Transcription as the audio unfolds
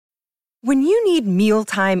When you need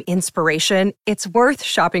mealtime inspiration, it's worth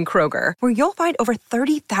shopping Kroger, where you'll find over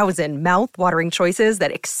 30,000 mouth-watering choices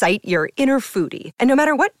that excite your inner foodie. And no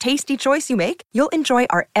matter what tasty choice you make, you'll enjoy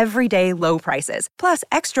our everyday low prices, plus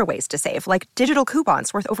extra ways to save, like digital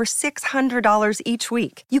coupons worth over $600 each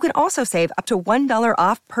week. You can also save up to $1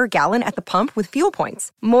 off per gallon at the pump with fuel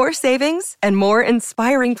points. More savings and more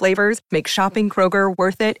inspiring flavors make shopping Kroger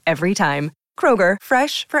worth it every time. Kroger,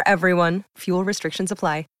 fresh for everyone. Fuel restrictions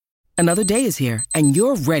apply. Another day is here, and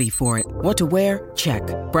you're ready for it. What to wear? Check.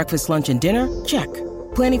 Breakfast, lunch, and dinner? Check.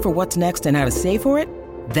 Planning for what's next and how to save for it?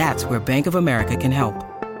 That's where Bank of America can help.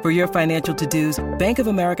 For your financial to-dos, Bank of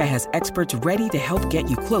America has experts ready to help get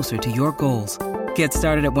you closer to your goals. Get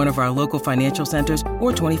started at one of our local financial centers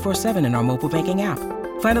or 24/7 in our mobile banking app.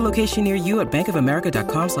 Find a location near you at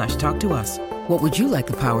bankofamerica.com/talktous. What would you like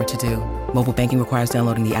the power to do? Mobile banking requires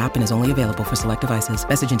downloading the app and is only available for select devices.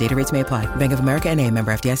 Message and data rates may apply. Bank of America N.A.,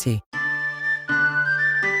 member FDIC.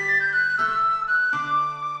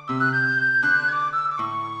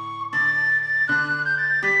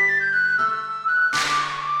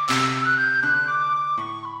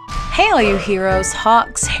 Hey, all you heroes,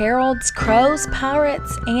 hawks, heralds, crows,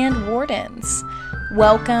 pirates, and wardens.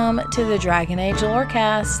 Welcome to the Dragon Age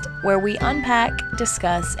Lorecast, where we unpack,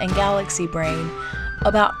 discuss, and galaxy brain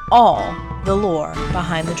about all the lore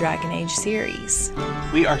behind the Dragon Age series.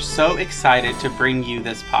 We are so excited to bring you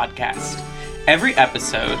this podcast. Every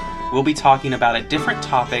episode, we'll be talking about a different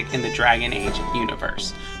topic in the Dragon Age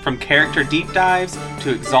universe, from character deep dives to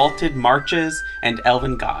exalted marches and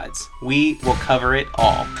elven gods. We will cover it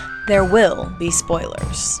all. There will be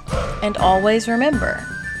spoilers. And always remember,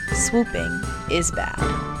 swooping is bad.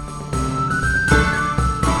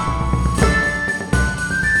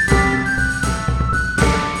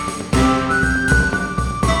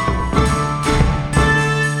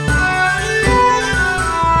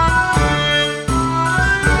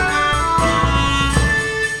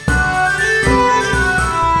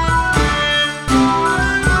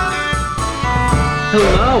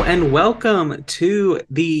 Hello and welcome to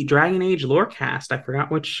the Dragon Age Lorecast. I forgot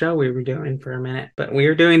which show we were doing for a minute, but we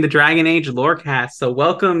are doing the Dragon Age Lorecast. So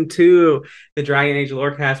welcome to the Dragon Age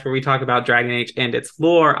Lorecast, where we talk about Dragon Age and its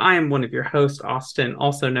lore. I am one of your hosts, Austin,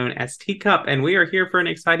 also known as Teacup, and we are here for an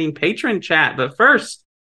exciting patron chat. But first,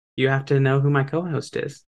 you have to know who my co-host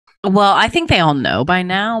is. Well, I think they all know by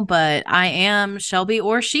now, but I am Shelby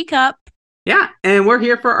or She-Cup. Yeah, and we're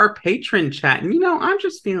here for our patron chat. And, I'm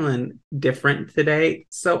just feeling different today,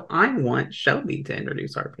 so I want Shelby to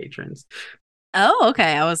introduce our patrons. Oh,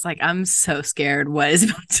 okay. I was like, I'm so scared what is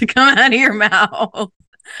about to come out of your mouth.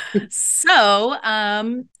 So,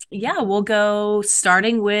 we'll go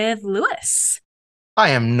starting with Lewis. I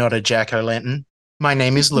am not a jack-o'-lantern. My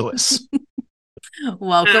name is Lewis.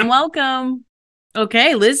 Welcome.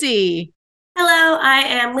 Okay, Lizzie. Hello, I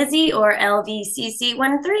am Lizzie, or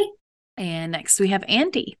LVCC13. And next we have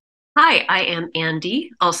Andy. Hi, I am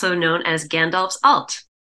Andy, also known as Gandalf's Alt,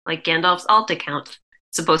 like Gandalf's Alt account.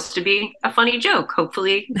 It's supposed to be a funny joke.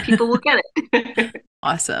 Hopefully people will get it.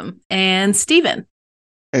 Awesome. And Steven.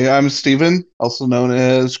 Hey, I'm Steven, also known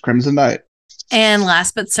as Crimson Knight. And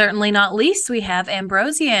last but certainly not least, we have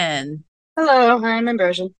Ambrosian. Hello, I'm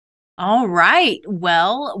Ambrosian. All right.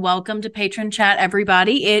 Well, welcome to Patron Chat,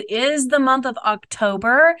 everybody. It is the month of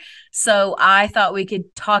October, so I thought we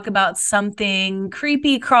could talk about something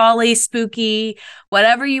creepy, crawly, spooky,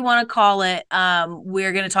 whatever you want to call it.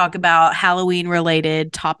 We're going to talk about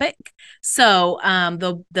Halloween-related topic. So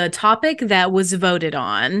the topic that was voted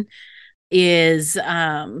on is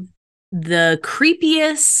the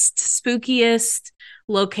creepiest, spookiest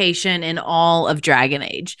location in all of Dragon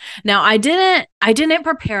Age. Now, I didn't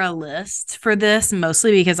prepare a list for this,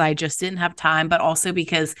 mostly because I just didn't have time, but also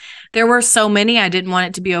because there were so many, I didn't want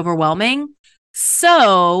it to be overwhelming.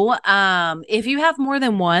 So, if you have more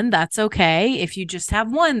than one, that's okay. If you just have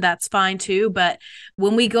one, that's fine too. But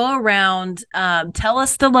when we go around, tell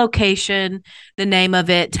us the location, the name of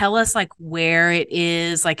it, tell us like where it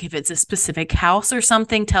is, like if it's a specific house or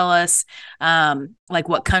something, tell us, like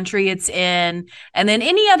what country it's in, and then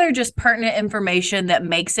any other just pertinent information that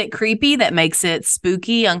makes it creepy, that makes it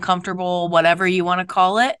spooky, uncomfortable, whatever you want to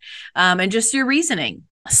call it, and just your reasoning.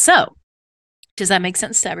 So, does that make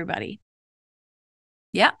sense to everybody?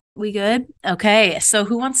 Yeah, we good? Okay, so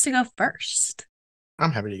who wants to go first?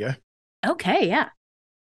 I'm happy to go. Okay, yeah.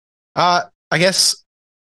 I guess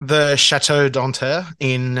the Chateau d'Anter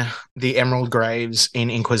in the Emerald Graves in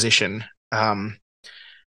Inquisition.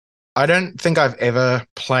 I don't think I've ever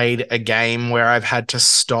played a game where I've had to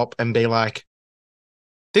stop and be like,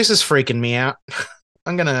 this is freaking me out.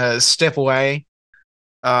 I'm going to step away.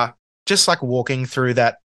 Just like walking through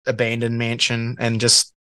that abandoned mansion, and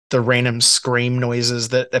just the random scream noises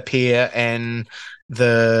that appear, and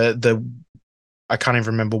the I can't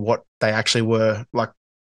even remember what they actually were, like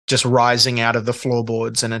just rising out of the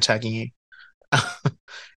floorboards and attacking you.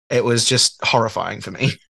 It was just horrifying for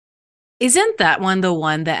me. Isn't that one the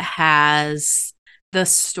one that has the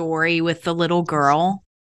story with the little girl?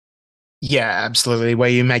 Yeah, absolutely. Where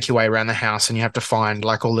you make your way around the house and you have to find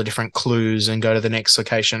like all the different clues and go to the next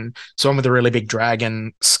location. So one with the really big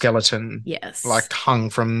dragon skeleton, Yes. like hung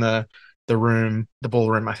from the room, the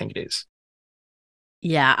ballroom, I think it is.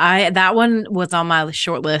 Yeah, that one was on my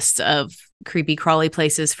short list of creepy crawly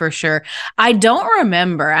places for sure. I don't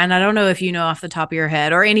remember, and I don't know if you know off the top of your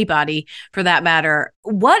head, or anybody for that matter,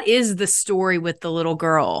 what is the story with the little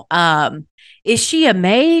girl? Is she a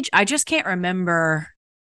mage? I just can't remember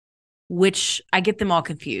which. I get them all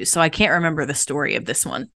confused, so I can't remember the story of this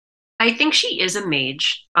one. I think she is a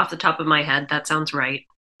mage off the top of my head. That sounds right.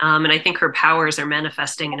 And I think her powers are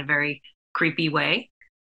manifesting in a very creepy way,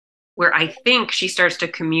 where I think she starts to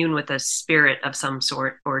commune with a spirit of some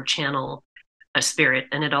sort or channel a spirit,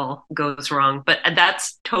 and it all goes wrong. But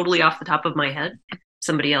that's totally off the top of my head.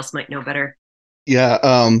 Somebody else might know better.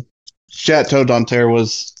 Yeah, Chateau d'Anter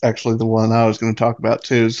was actually the one I was going to talk about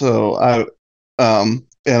too. So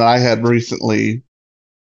and I had recently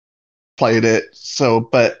played it. So,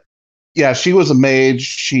 but yeah, she was a mage.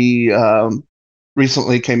 She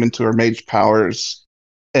recently came into her mage powers,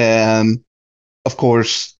 and of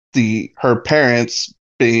course, her parents,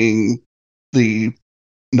 being the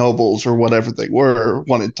nobles or whatever they were,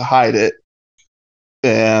 wanted to hide it,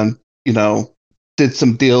 and did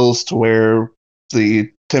some deals to where the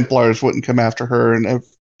Templars wouldn't come after her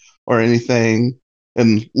or anything,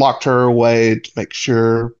 and locked her away to make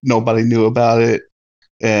sure nobody knew about it,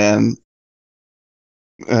 and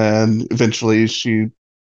eventually she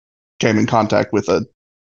came in contact with a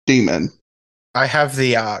demon. I have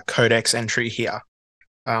the codex entry here,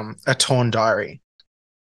 a torn diary.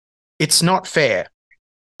 It's not fair.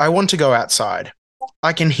 I want to go outside.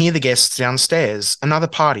 I can hear the guests downstairs. Another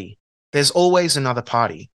party. There's always another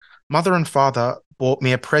party. Mother and father bought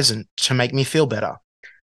me a present to make me feel better.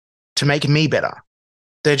 To make me better.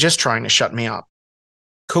 They're just trying to shut me up.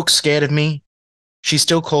 Cook's scared of me. She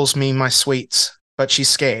still calls me my sweets, but she's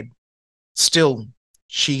scared. Still,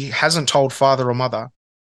 she hasn't told father or mother.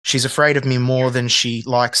 She's afraid of me more than she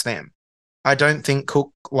likes them. I don't think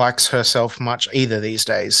Cook likes herself much either these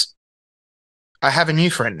days. I have a new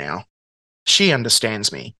friend now. She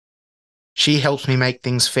understands me. She helps me make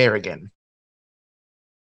things fair again.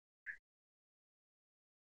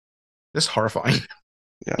 This is horrifying.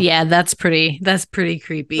 Yeah, that's pretty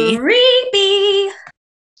creepy. Creepy.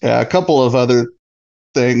 Yeah, a couple of other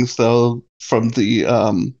things though from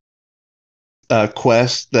the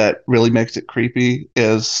quest that really makes it creepy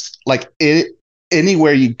is like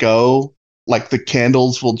anywhere you go, like the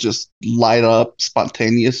candles will just light up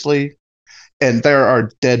spontaneously, and there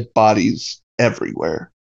are dead bodies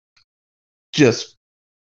everywhere, just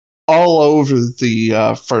all over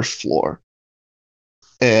the first floor.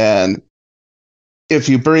 And if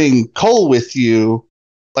you bring Cole with you,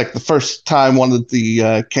 like the first time one of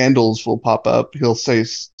the candles will pop up, he'll say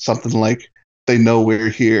something like, "They know we're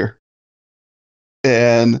here."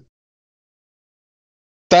 And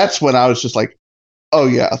that's when I was just like, oh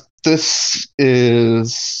yeah, this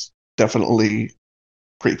is definitely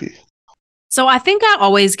creepy. So I think I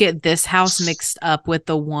always get this house mixed up with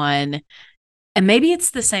the one, and maybe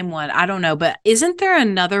it's the same one. I don't know, but isn't there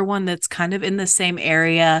another one that's kind of in the same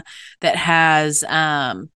area that has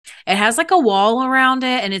it has like a wall around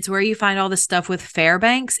it, and it's where you find all the stuff with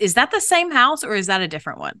Fairbanks? Is that the same house or is that a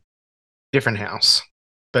different one? Different house,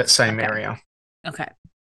 but same area. Okay.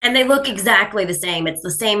 And they look exactly the same. It's the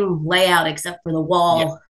same layout except for the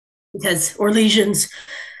wall, because Orlesians.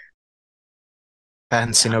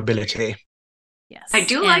 Fancy nobility. Yes. I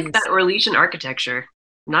do like that Orlesian architecture.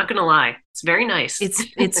 I'm not gonna lie. It's very nice. It's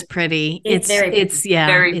pretty. It's very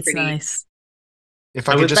pretty. Nice. If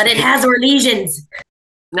I could just but it has Orlesians.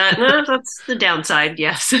 No, that's the downside,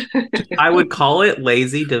 yes. I would call it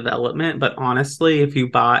lazy development, but honestly, if you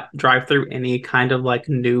drive through any kind of like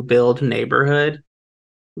new build neighborhood,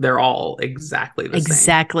 they're all exactly the same.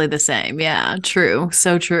 Exactly the same. Yeah, true.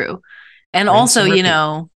 So true. And also,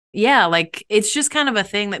 like it's just kind of a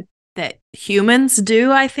thing that humans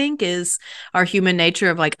do, I think, is our human nature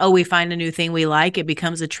of like, oh, we find a new thing we like, it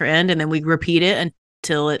becomes a trend, and then we repeat it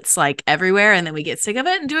until it's like everywhere, and then we get sick of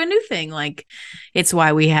it and do a new thing. Like, it's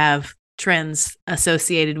why we have trends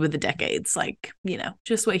associated with the decades, like,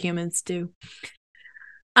 just what humans do.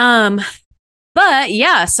 But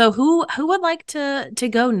yeah, so who would like to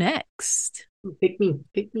go next? Pick me,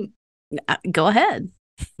 pick me. Go ahead.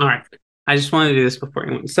 All right. I just want to do this before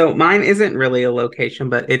anyone. So mine isn't really a location,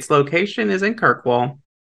 but its location is in Kirkwall,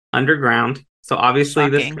 underground. So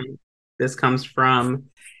obviously Shocking. this comes from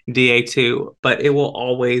DA2, but it will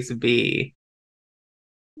always be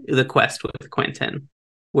the quest with Quentin,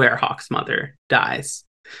 where Hawk's mother dies.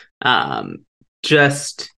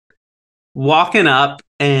 Just walking up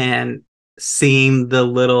and seeing the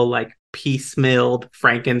little like piecemealed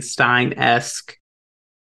Frankenstein-esque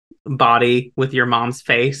body with your mom's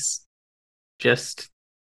face. Just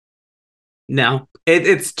no.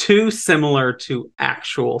 It's too similar to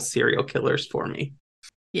actual serial killers for me.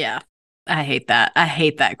 Yeah. I hate that. I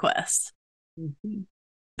hate that quest. Mm-hmm.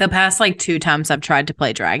 The past like 2 times I've tried to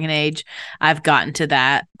play Dragon Age, I've gotten to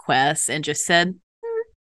that quest and just said,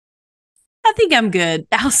 I think I'm good.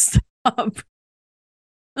 I'll stop.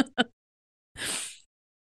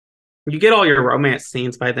 You get all your romance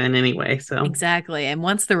scenes by then anyway, so Exactly. And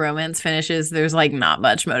once the romance finishes, there's like not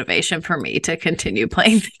much motivation for me to continue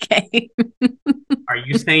playing the game. are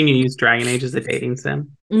you saying you use Dragon Age as a dating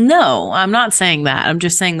sim? No, I'm not saying that. I'm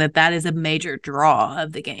just saying that that is a major draw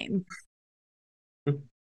of the game.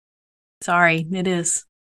 Sorry, it is.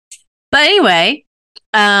 But anyway,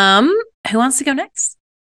 who wants to go next?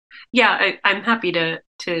 Yeah, I'm happy to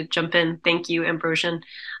jump in. Thank you, Ambrosian.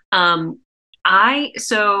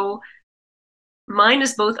 So mine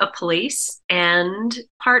is both a place and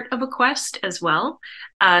part of a quest as well.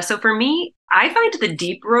 So for me, I find the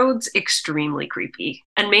deep roads extremely creepy.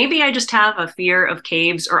 And maybe I just have a fear of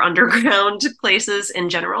caves or underground places in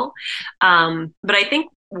general. But I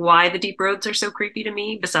think why the deep roads are so creepy to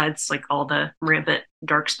me, besides like all the rampant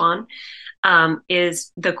darkspawn,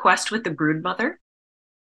 is the quest with the broodmother.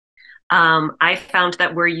 I found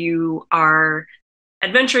that where you are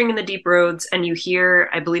adventuring in the deep roads and you hear,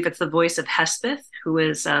 I believe it's the voice of Hespeth, who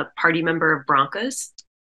is a party member of Bronca's,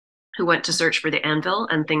 who went to search for the anvil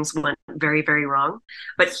and things went very, very wrong.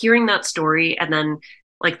 But hearing that story and then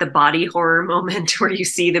like the body horror moment where you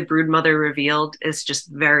see the broodmother revealed is just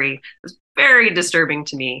very, very disturbing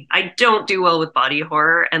to me. I don't do well with body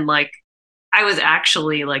horror, and like I was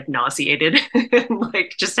actually like nauseated and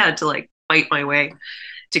like just had to like fight my way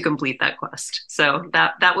to complete that quest. So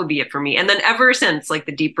that would be it for me. And then ever since, like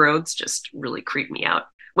the deep roads just really creep me out.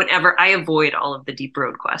 Whenever I avoid all of the deep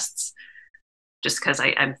road quests, just because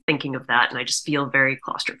I'm thinking of that and I just feel very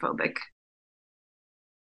claustrophobic.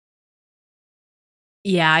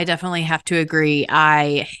 Yeah, I definitely have to agree.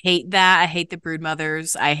 I hate that. I hate the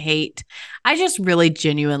broodmothers. I just really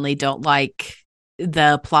genuinely don't like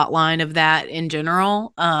the plot line of that in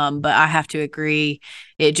general. But I have to agree.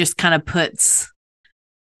 It just kind of puts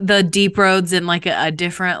the deep roads in like a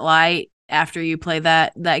different light after you play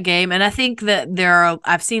that game. And I think that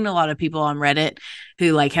I've seen a lot of people on Reddit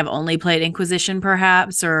who like have only played Inquisition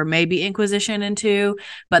perhaps, or maybe Inquisition and 2,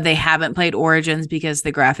 but they haven't played Origins because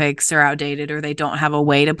the graphics are outdated or they don't have a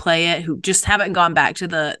way to play it, who just haven't gone back to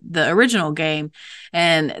the original game,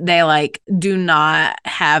 and they like do not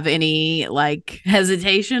have any like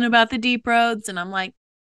hesitation about the deep roads. And I'm like,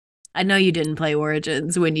 I know you didn't play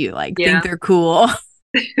Origins when you like think they're cool.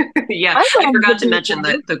 Yeah, I forgot to mention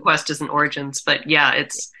that the quest isn't Origins, but yeah,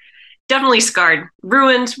 it's definitely scarred,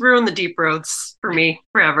 ruined the deep roads for me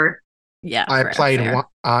forever. Yeah, I played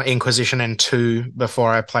Inquisition and 2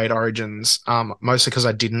 before I played Origins, mostly because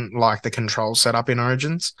I didn't like the control setup in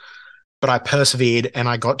Origins. But I persevered and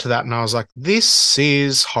I got to that and I was like, this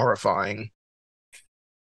is horrifying.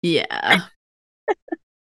 Yeah.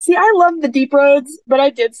 See, I love the deep roads, but I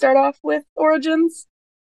did start off with Origins.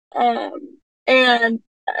 And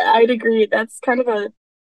I'd agree, that's kind of a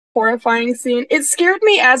horrifying scene. It scared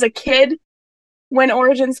me as a kid when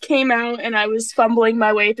Origins came out and I was fumbling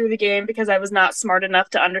my way through the game because I was not smart enough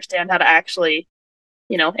to understand how to actually,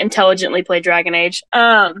 intelligently play Dragon Age.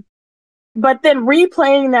 But then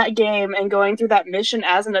replaying that game and going through that mission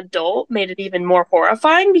as an adult made it even more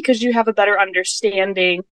horrifying because you have a better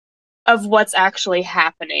understanding of what's actually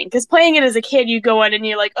happening. Because playing it as a kid, you go in and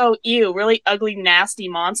you're like, oh, ew, really ugly, nasty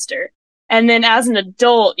monster. And then as an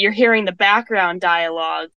adult, you're hearing the background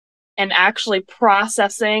dialogue and actually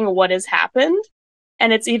processing what has happened.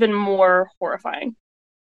 And it's even more horrifying.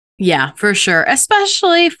 Yeah, for sure.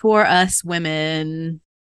 Especially for us women.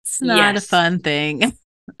 It's not a fun thing.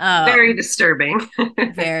 Very disturbing.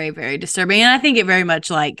 Very, very disturbing. And I think it very much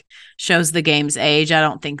like shows the game's age. I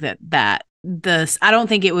don't think I don't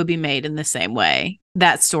think it would be made in the same way.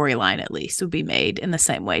 That storyline at least would be made in the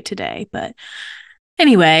same way today. But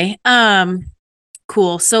anyway,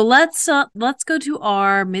 cool. So let's go to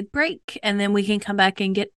our mid break and then we can come back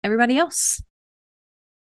and get everybody else.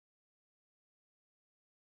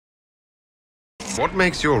 What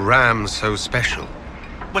makes your ram so special?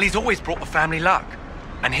 Well, he's always brought the family luck,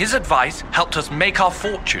 and his advice helped us make our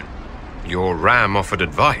fortune. Your ram offered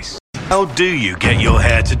advice. How do you get your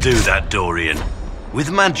hair to do that, Dorian?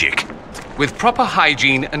 With magic? With proper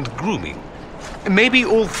hygiene and grooming. Maybe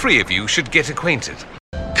all three of you should get acquainted.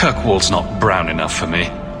 Kirkwall's not brown enough for me.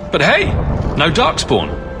 But hey, no darkspawn.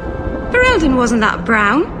 Ferelden wasn't that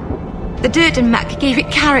brown. The dirt and muck gave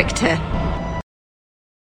it character.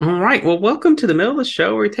 All right. Well, welcome to the middle of the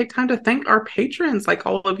show where we take time to thank our patrons, like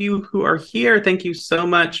all of you who are here. Thank you so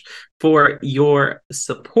much for your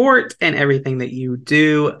support and everything that you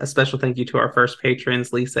do. A special thank you to our first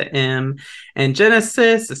patrons, Lisa M. and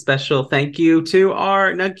Genesis. A special thank you to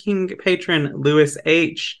our Nug King patron, Lewis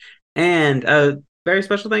H. And a very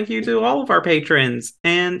special thank you to all of our patrons.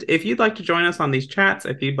 And if you'd like to join us on these chats,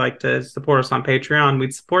 if you'd like to support us on Patreon,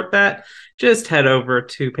 we'd support that. Just head over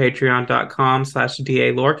to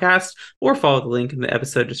patreon.com/DALorecast or follow the link in the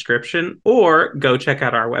episode description, or go check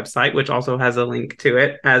out our website, which also has a link to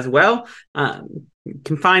it as well. You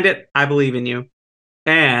can find it. I believe in you.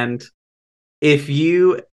 And if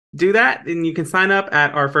you do that, then you can sign up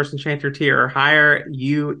at our first enchanter tier or higher.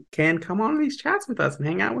 You can come on these chats with us and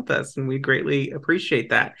hang out with us, and we greatly appreciate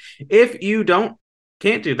that. If you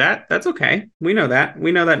can't do that, that's okay. We know that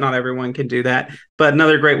not everyone can do that, but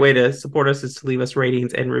another great way to support us is to leave us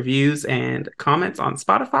ratings and reviews and comments on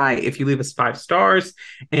Spotify. If you leave us 5 stars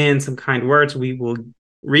and some kind words, we will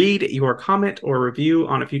read your comment or review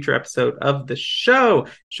on a future episode of the show.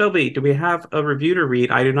 Shelby, do we have a review to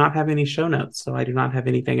read? I do not have any show notes, so I do not have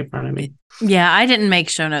anything in front of me. Yeah, I didn't make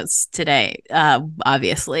show notes today,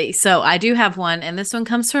 obviously. So I do have one, and this one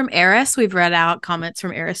comes from Eris. We've read out comments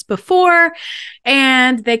from Eris before,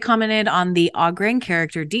 and they commented on the Ogren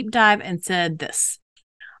character deep dive and said this.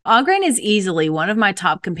 Ogren is easily one of my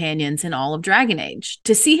top companions in all of Dragon Age.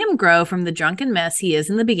 To see him grow from the drunken mess he is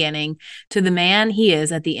in the beginning to the man he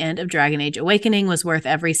is at the end of Dragon Age Awakening was worth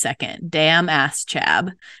every second. Damn ass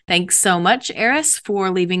Chab. Thanks so much, Eris, for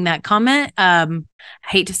leaving that comment. I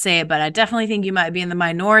hate to say it, but I definitely think you might be in the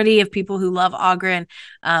minority of people who love Ogren.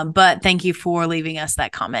 But thank you for leaving us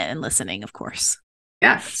that comment and listening, of course.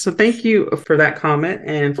 Yeah, so thank you for that comment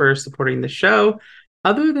and for supporting the show.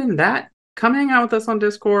 Other than that, come hang out with us on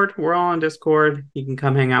Discord. We're all on Discord. You can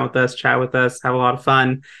come hang out with us, chat with us, have a lot of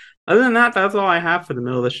fun. Other than that, that's all I have for the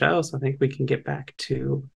middle of the show. So I think we can get back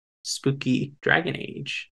to spooky Dragon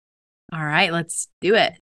Age. All right, let's do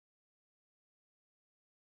it.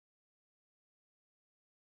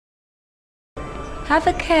 Have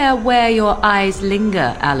a care where your eyes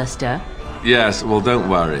linger, Alistair. Yes, well, don't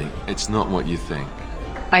worry. It's not what you think.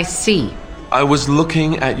 I see. I was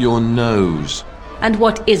looking at your nose. And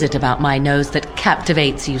what is it about my nose that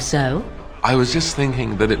captivates you so? I was just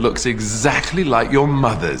thinking that it looks exactly like your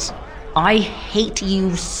mother's. I hate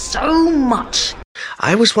you so much.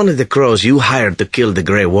 I was one of the crows you hired to kill the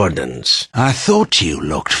Grey Wardens. I thought you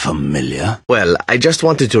looked familiar. Well, I just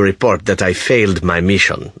wanted to report that I failed my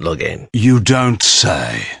mission, Logain. You don't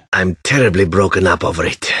say. I'm terribly broken up over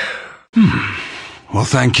it. Well,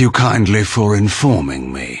 thank you kindly for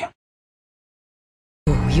informing me.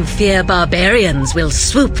 You fear barbarians will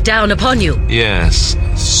swoop down upon you. Yes,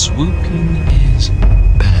 swooping is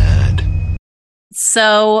bad.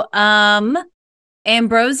 So,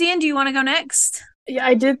 Ambrosian, do you want to go next? Yeah,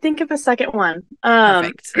 I did think of a second one.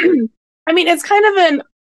 Perfect. I mean, it's kind of an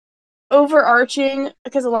overarching,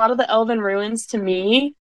 because a lot of the Elven ruins, to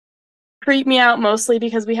me, creep me out mostly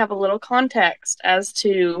because we have a little context as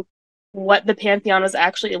to what the Pantheon is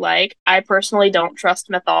actually like. I personally don't trust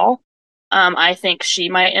Mythal. I think she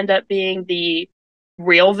might end up being the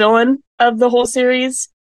real villain of the whole series.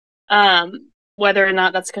 Whether or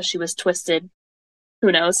not that's because she was twisted,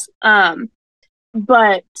 who knows?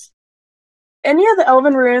 But any of the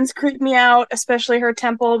Elven ruins creep me out, especially her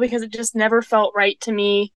temple, because it just never felt right to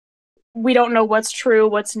me. We don't know what's true,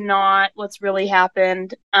 what's not, what's really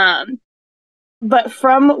happened. But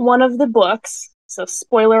from one of the books, so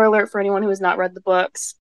spoiler alert for anyone who has not read the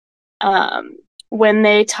books, when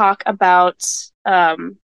they talk about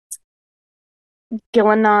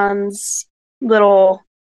Gillenon's little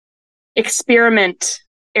experiment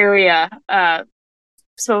area,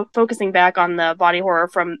 so focusing back on the body horror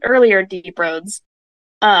from earlier Deep Roads,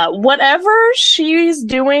 whatever she's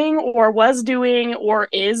doing or was doing or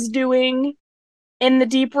is doing in the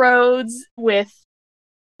Deep Roads with,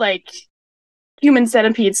 like, human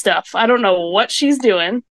centipede stuff, I don't know what she's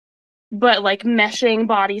doing, but, like, meshing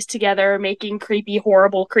bodies together, making creepy,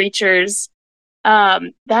 horrible creatures,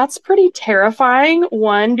 that's pretty terrifying.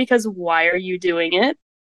 One, because why are you doing it?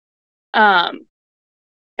 And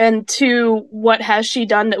And two, what has she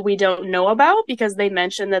done that we don't know about? Because they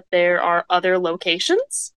mentioned that there are other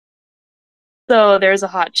locations. So there's a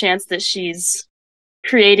hot chance that she's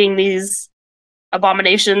creating these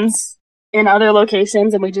abominations in other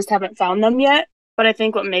locations and we just haven't found them yet. But I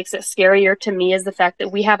think what makes it scarier to me is the fact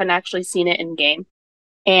that we haven't actually seen it in game.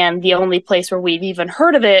 And the only place where we've even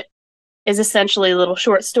heard of it is essentially a little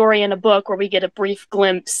short story in a book where we get a brief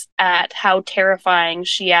glimpse at how terrifying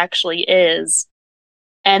she actually is.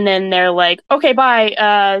 And then they're like, okay,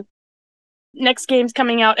 bye. Next game's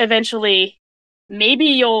coming out eventually. Maybe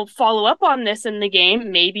you'll follow up on this in the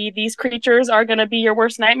game. Maybe these creatures are going to be your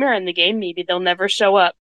worst nightmare in the game. Maybe they'll never show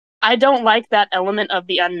up. I don't like that element of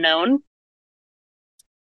the unknown,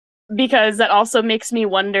 because that also makes me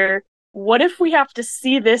wonder, what if we have to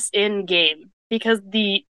see this in game? Because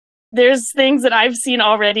there's things that I've seen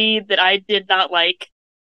already that I did not like.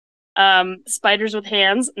 Spiders with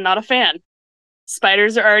hands, not a fan.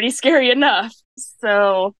 Spiders are already scary enough.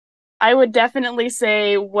 So I would definitely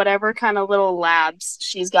say whatever kind of little labs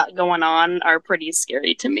she's got going on are pretty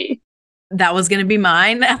scary to me. That was going to be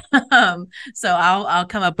mine. So I'll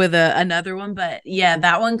come up with another one. But yeah,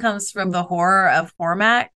 that one comes from the Horror of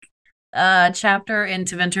Hormak chapter in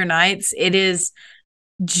Tevinter Nights. It is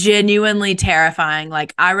genuinely terrifying.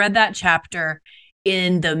 Like, I read that chapter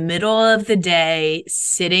in the middle of the day,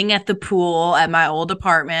 sitting at the pool at my old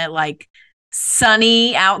apartment, like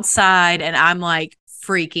sunny outside, and I'm like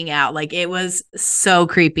freaking out. Like, it was so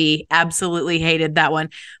creepy. Absolutely hated that one,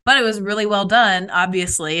 but it was really well done,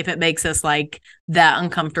 obviously, if it makes us like that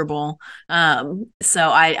uncomfortable. So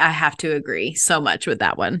I have to agree so much with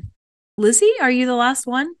that one. Lizzie, are you the last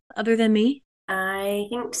one other than me? I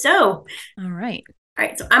think so. All right. All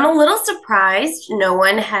right, so I'm a little surprised no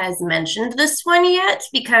one has mentioned this one yet,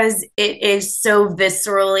 because it is so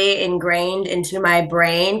viscerally ingrained into my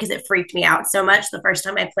brain because it freaked me out so much the first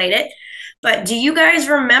time I played it. But do you guys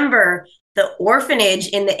remember the orphanage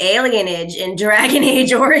in the Alienage in Dragon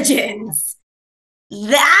Age Origins?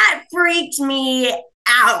 That freaked me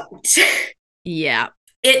out. Yeah.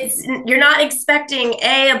 You're not expecting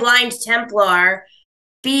a blind Templar,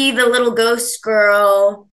 B, the little ghost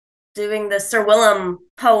girl doing the Sir Willem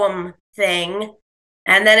poem thing,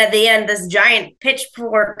 and then at the end this giant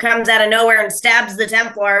pitchfork comes out of nowhere and stabs the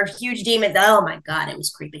Templar, huge demon. Oh my god, it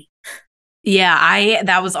was creepy. Yeah,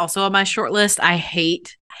 that was also on my short list. I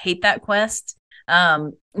hate that quest.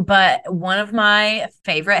 But one of my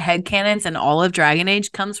favorite headcanons in all of Dragon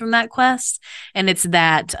Age comes from that quest, and it's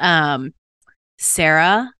that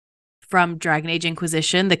Sarah from Dragon Age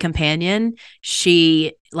Inquisition, the companion,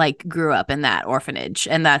 she like grew up in that orphanage,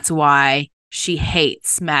 and that's why she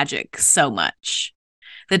hates magic so much.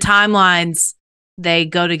 The timelines, they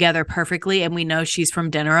go together perfectly, and we know she's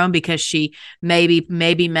from Denerim because she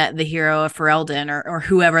maybe met the hero of Ferelden or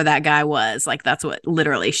whoever that guy was. Like, that's what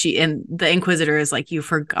literally she, and the Inquisitor is like, you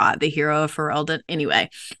forgot the hero of Ferelden. Anyway.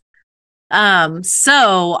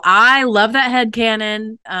 So I love that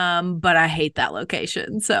headcanon, but I hate that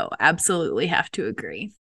location. So absolutely have to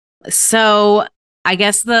agree. So I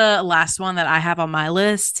guess the last one that I have on my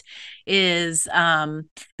list is,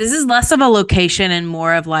 this is less of a location and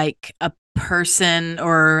more of like a person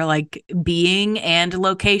or like being and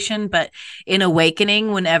location. But in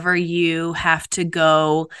Awakening, whenever you have to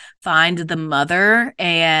go find the mother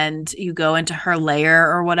and you go into her lair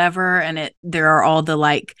or whatever, and there are all the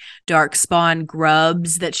like darkspawn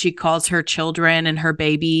grubs that she calls her children and her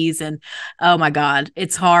babies, and oh my god,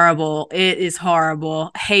 it's horrible. It is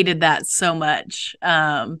horrible. Hated that so much.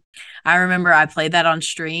 I remember I played that on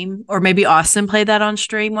stream, or maybe Austin played that on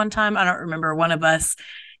stream one time. I don't remember, one of us.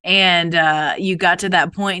 And you got to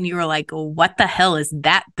that point and you were like, what the hell is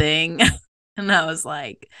that thing? And I was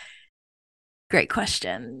like, great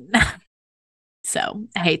question. So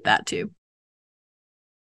I hate that too.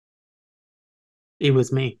 It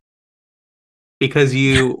was me. Because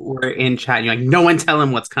you were in chat and you're like, no one tell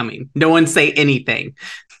him what's coming. No one say anything.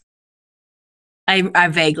 I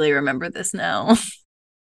vaguely remember this now.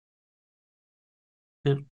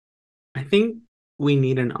 Yeah. I think we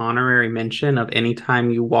need an honorary mention of any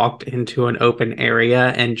time you walked into an open area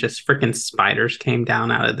and just freaking spiders came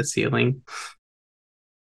down out of the ceiling.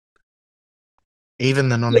 Even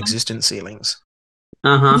the non-existent ceilings.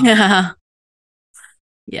 Uh-huh. Yeah.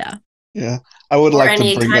 Yeah. Yeah. I would or like to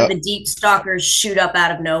bring anytime up the deep stalkers shoot up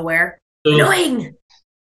out of nowhere. Annoying.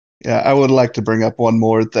 Yeah, I would like to bring up one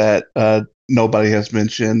more that nobody has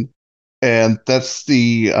mentioned, and that's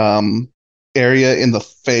the area in the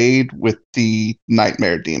Fade with the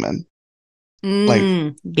Nightmare Demon.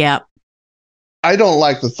 Yeah. I don't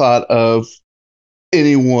like the thought of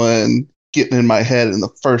anyone getting in my head in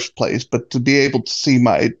the first place, but to be able to see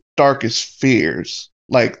my darkest fears,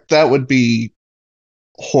 like that would be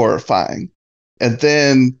horrifying. And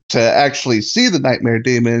then to actually see the nightmare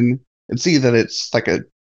demon and see that it's like a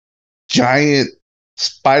giant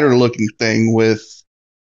spider looking thing with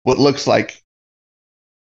what looks like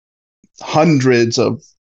hundreds of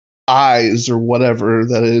eyes or whatever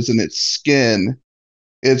that is in its skin.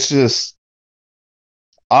 It's just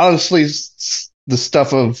honestly the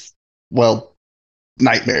stuff of, well,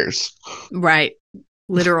 nightmares. Right.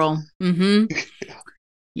 Literal.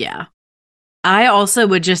 Yeah. I also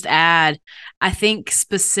would just add, I think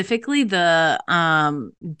specifically the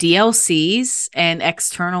DLCs and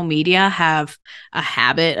external media have a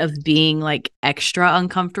habit of being like extra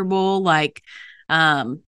uncomfortable. Like,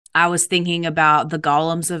 I was thinking about the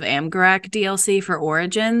Golems of Amgarak DLC for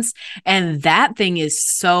Origins, and that thing is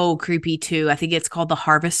so creepy too. I think it's called the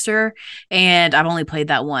Harvester, and I've only played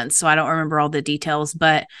that once, so I don't remember all the details,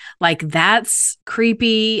 but like that's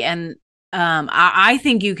creepy. And I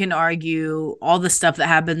think you can argue all the stuff that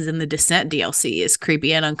happens in the Descent DLC is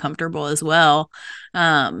creepy and uncomfortable as well.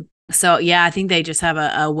 So yeah, I think they just have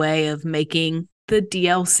a way of making the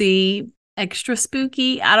DLC extra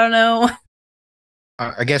spooky. I don't know.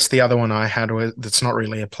 I guess the other one I had that's not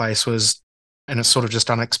really a place was, and it's sort of just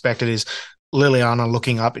unexpected, is Liliana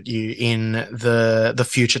looking up at you in the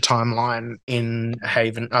future timeline in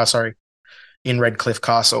in Redcliffe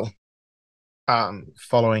Castle,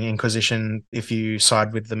 following Inquisition. If you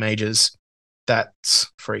side with the mages,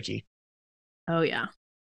 that's freaky. Oh yeah.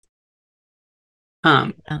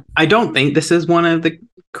 I don't think this is one of the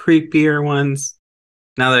creepier ones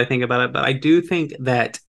now that I think about it, but I do think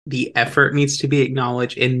that the effort needs to be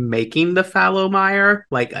acknowledged in making the Fallowmire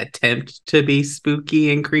like attempt to be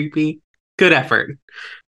spooky and creepy. Good effort.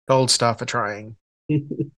 Gold star for trying.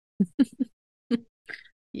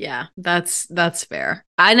 Yeah, that's fair.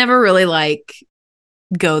 I never really like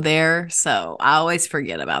go there, so I always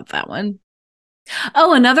forget about that one.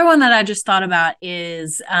 Oh, another one that I just thought about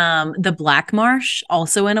is the Black Marsh,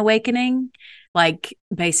 also in Awakening. Like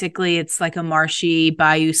basically it's like a marshy,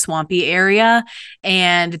 bayou, swampy area,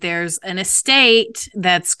 and there's an estate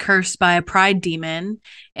that's cursed by a pride demon,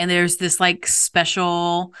 and there's this like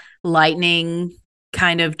special lightning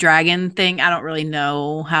kind of dragon thing. I don't really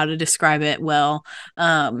know how to describe it well.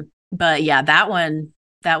 But yeah, that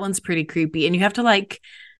one's pretty creepy, and you have to like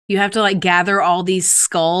gather all these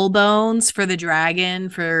skull bones for the dragon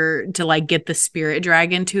to like get the spirit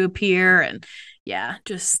dragon to appear. And yeah,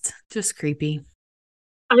 just creepy.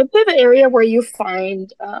 I would say the area where you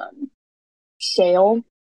find shale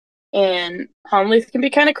and Homeleaf can be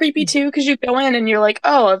kind of creepy too, because you go in and you're like,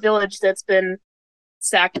 oh, a village that's been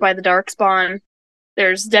sacked by the Darkspawn.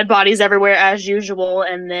 There's dead bodies everywhere as usual,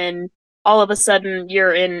 and then all of a sudden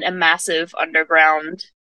you're in a massive underground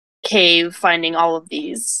cave finding all of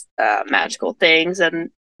these magical things, and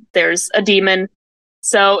there's a demon.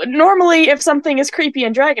 So normally if something is creepy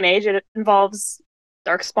in Dragon Age, it involves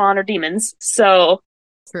Darkspawn or demons. So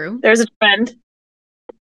true. There's a trend.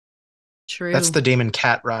 True. That's the demon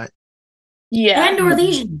cat, right? Yeah. And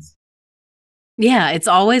Orlesians. Yeah, it's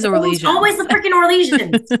always Orlesians. It's always the freaking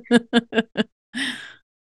Orlesians.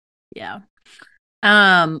 Yeah.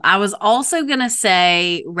 I was also gonna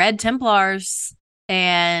say Red Templars,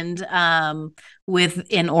 and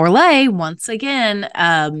in Orlais, once again,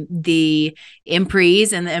 the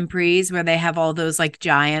Emprise and the Emprise, where they have all those like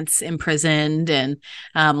giants imprisoned, and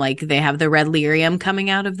like they have the red lyrium coming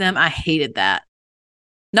out of them. I hated that.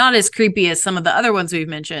 Not as creepy as some of the other ones we've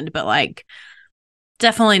mentioned, but like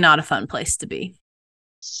definitely not a fun place to be.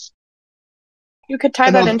 You could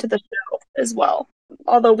tie that into the show as well.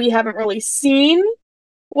 Although we haven't really seen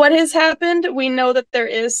what has happened, we know that there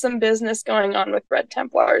is some business going on with Red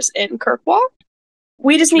Templars in Kirkwall.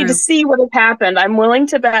 We just need to see what has happened. I'm willing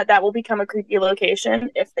to bet that will become a creepy location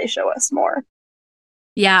if they show us more.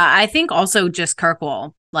 Yeah, I think also just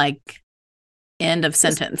Kirkwall, like end of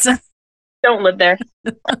sentence. Don't live there.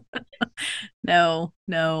 No.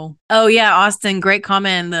 Oh yeah, Austin, great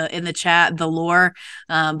comment in the chat. The lore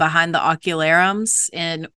behind the ocularums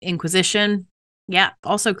in Inquisition. Yeah,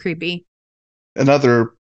 also creepy.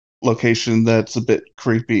 Another location that's a bit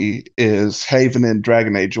creepy is Haven in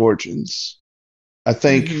Dragon Age Origins. I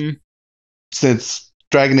think since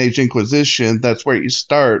Dragon Age Inquisition, that's where you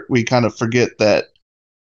start, we kind of forget that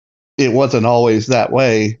it wasn't always that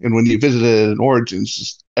way. And when you visited in Origins,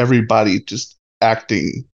 just everybody just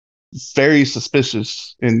acting very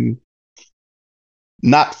suspicious and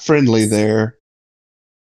not friendly there.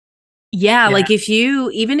 Yeah, like if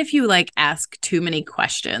you like ask too many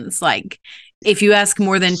questions, like if you ask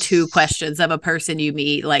more than 2 questions of a person you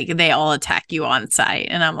meet, like they all attack you on sight.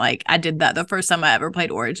 And I'm like, I did that the first time I ever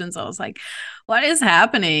played Origins. I was like, what is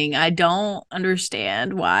happening? I don't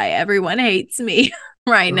understand why everyone hates me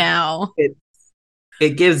right now.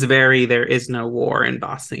 It gives very there is no war in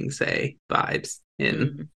Ba Sing Se vibes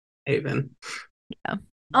in Haven. Yeah.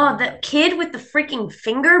 Oh, that kid with the freaking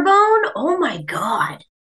finger bone? Oh my god.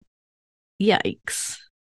 Yikes.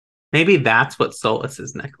 Maybe that's what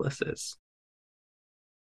Solus's necklace is.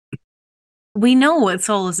 We know what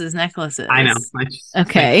Solus's necklace is. I know.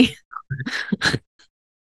 Okay.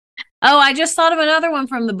 Oh, I just thought of another one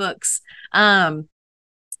from the books. The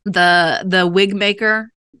wig maker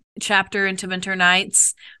chapter in Winter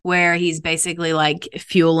Nights, where he's basically like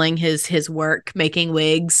fueling his work making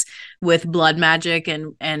wigs with blood magic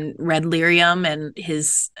and red lyrium, and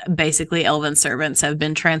his basically elven servants have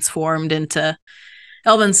been transformed into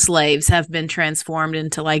elven slaves have been transformed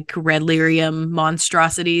into like red lyrium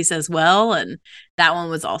monstrosities as well, and that one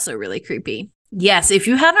was also really creepy. Yes, if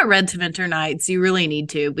you haven't read Winter Nights, you really need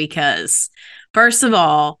to, because first of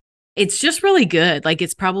all, it's just really good. Like,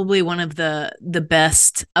 it's probably one of the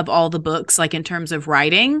best of all the books, like in terms of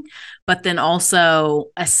writing, but then also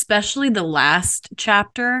especially the last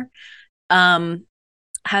chapter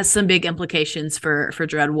has some big implications for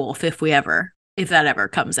Dreadwolf if that ever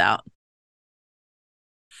comes out.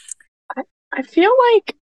 I feel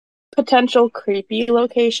like potential creepy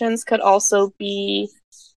locations could also be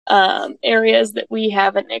areas that we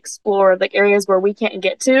haven't explored, like areas where we can't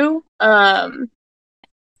get to.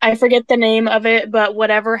 I forget the name of it, but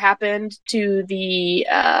whatever happened to the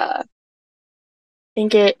I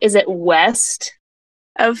think is it west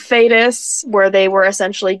of Thedas, where they were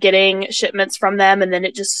essentially getting shipments from them, and then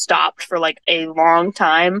it just stopped for like a long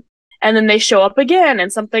time, and then they show up again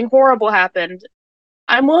and something horrible happened.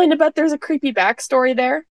 I'm willing to bet there's a creepy backstory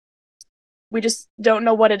there. We just don't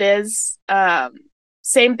know what it is.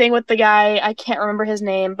 Same thing with the guy, I can't remember his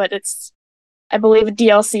name, but it's, I believe, a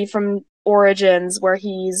DLC from Origins where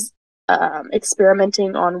he's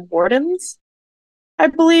experimenting on wardens, I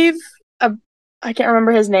believe. I can't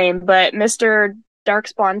remember his name, but Mr.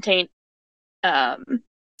 Darkspawn Taint,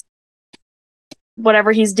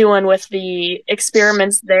 whatever he's doing with the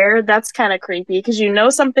experiments there, that's kind of creepy, because you know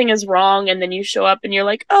something is wrong, and then you show up and you're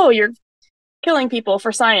like, oh, you're killing people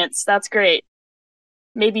for science. That's great.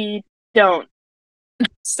 Maybe don't.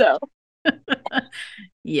 So.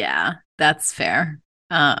 Yeah, that's fair.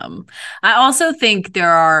 I also think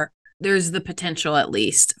there's the potential, at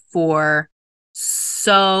least, for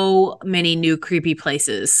so many new creepy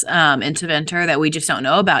places in Tevinter that we just don't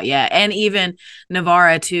know about yet, and even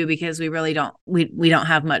Navarra too, because we really don't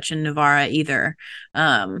have much in Navarra either.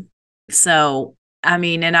 So I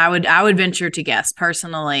mean, and I would venture to guess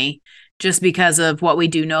personally, just because of what we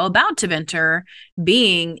do know about Tevinter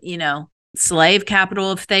being, slave capital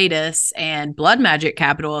of Thedas and blood magic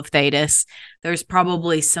capital of Thedas, there's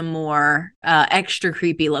probably some more extra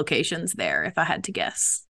creepy locations there, if I had to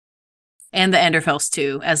guess. And the Enderfels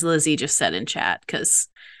too, as Lizzie just said in chat, because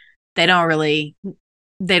they don't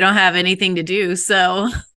have anything to do, so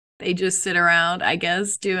they just sit around, I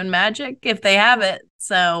guess, doing magic if they have it.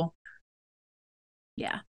 So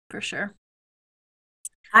yeah, for sure.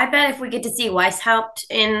 I bet if we get to see Weishaupt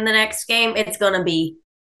in the next game, it's gonna be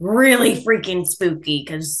really freaking spooky,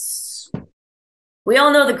 because we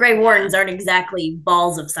all know the Grey Wardens aren't exactly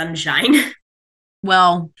balls of sunshine.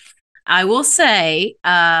 Well, I will say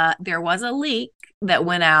there was a leak that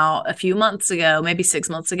went out a few months ago, maybe 6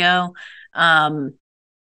 months ago, and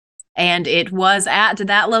it was at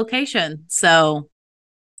that location. So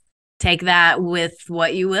take that with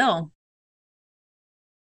what you will.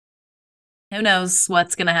 Who knows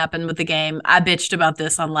what's going to happen with the game? I bitched about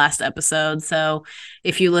this on last episode, so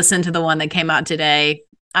if you listen to the one that came out today,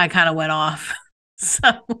 I kind of went off. So,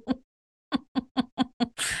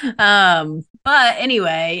 but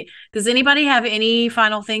anyway, does anybody have any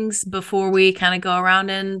final things before we kind of go around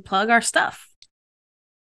and plug our stuff?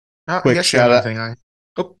 Quick shout out.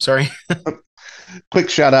 Sorry. Quick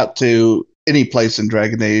shout out to any place in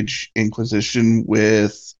Dragon Age Inquisition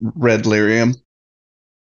with red lyrium.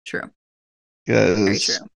 True.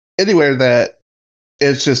 Because anywhere that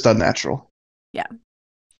it's just unnatural. Yeah.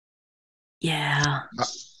 Yeah.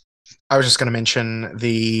 I was just going to mention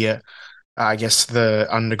the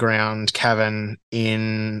underground cavern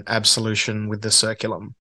in Absolution with the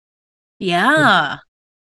Circulum. Yeah.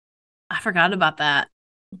 I forgot about that.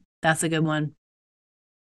 That's a good one.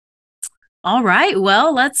 All right.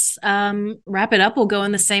 Well, let's wrap it up. We'll go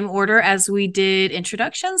in the same order as we did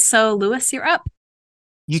introductions. So, Lewis, you're up.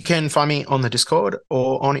 You can find me on the Discord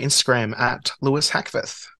or on Instagram at Lewis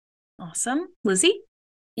Hackfith. Awesome. Lizzie?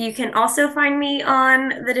 You can also find me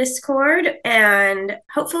on the Discord, and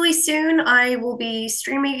hopefully soon I will be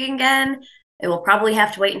streaming again. It will probably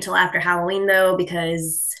have to wait until after Halloween, though,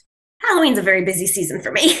 because Halloween's a very busy season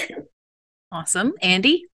for me. Awesome.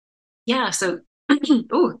 Andy? Yeah, so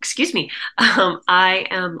oh, excuse me. I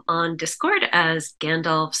am on Discord as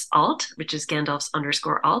Gandalf's alt, which is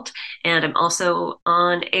Gandalf's_alt. And I'm also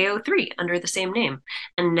on AO3 under the same name.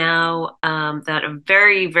 And now that a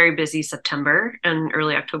very, very busy September and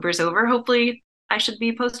early October is over, hopefully I should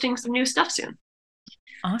be posting some new stuff soon.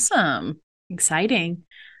 Awesome. Exciting.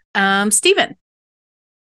 Steven?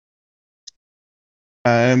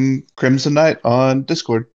 I'm Crimson Knight on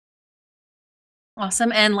Discord.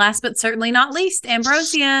 Awesome. And last but certainly not least,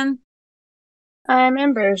 Ambrosian. I'm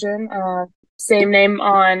Ambrosian. Same name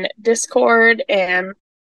on Discord, and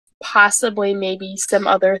possibly maybe some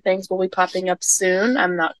other things will be popping up soon.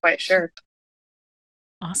 I'm not quite sure.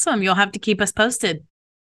 Awesome. You'll have to keep us posted.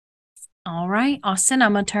 All right. Austin,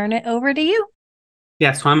 I'm going to turn it over to you.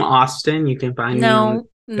 Yeah, so I'm Austin. You can find me on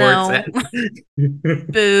No.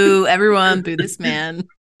 Boo. Everyone, boo this man.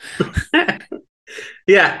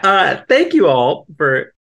 Yeah, thank you all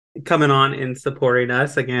for coming on and supporting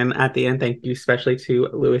us. Again, at the end, thank you especially to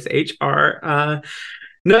Lewis H.R.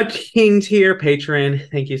 Nudge Kings here, patron.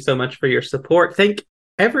 Thank you so much for your support. Thank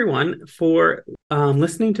everyone for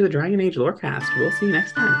listening to the Dragon Age Lorecast. We'll see you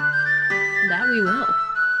next time. That we will.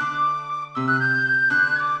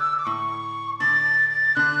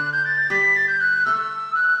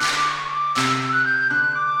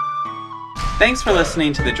 Thanks for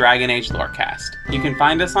listening to the Dragon Age Lorecast. You can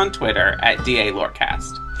find us on Twitter at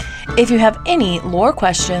DALorecast. If you have any lore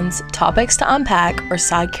questions, topics to unpack, or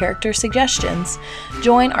side character suggestions,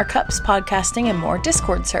 join our Cups Podcasting and More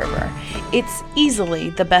Discord server. It's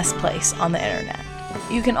easily the best place on the internet.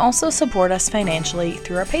 You can also support us financially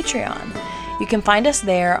through our Patreon. You can find us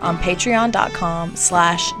there on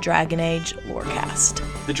patreon.com/DragonAgeLorecast.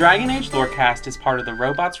 The Dragon Age Lorecast is part of the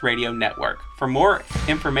Robots Radio Network. For more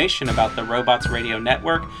information about the Robots Radio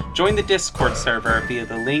Network, join the Discord server via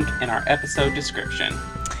the link in our episode description.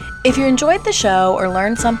 If you enjoyed the show or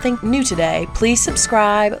learned something new today, please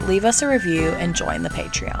subscribe, leave us a review, and join the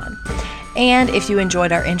Patreon. And if you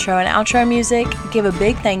enjoyed our intro and outro music, give a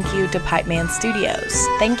big thank you to Pipeman Studios.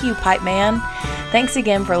 Thank you, Pipeman. Thanks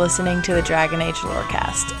again for listening to the Dragon Age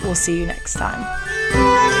Lorecast. We'll see you next time.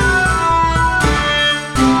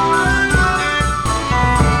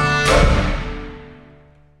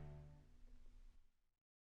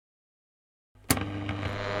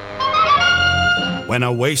 When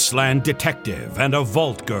a wasteland detective and a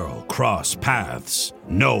vault girl cross paths,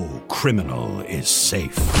 no criminal is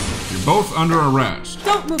safe. You're both under arrest.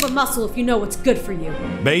 Don't move a muscle if you know what's good for you.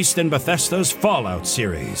 Based in Bethesda's Fallout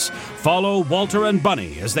series, follow Walter and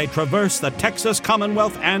Bunny as they traverse the Texas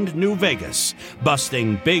Commonwealth and New Vegas,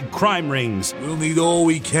 busting big crime rings. We'll need all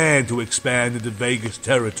we can to expand into Vegas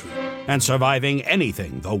territory. And surviving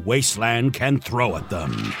anything the wasteland can throw at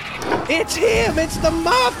them. It's him! It's the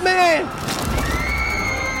Mothman!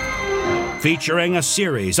 Featuring a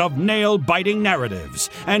series of nail-biting narratives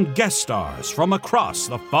and guest stars from across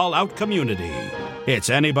the Fallout community. It's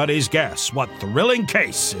anybody's guess what thrilling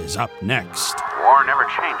case is up next. War never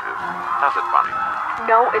changes, does it, Bunny?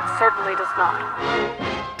 No, it certainly does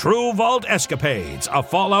not. True Vault Escapades, a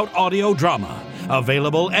Fallout audio drama.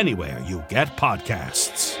 Available anywhere you get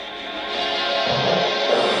podcasts.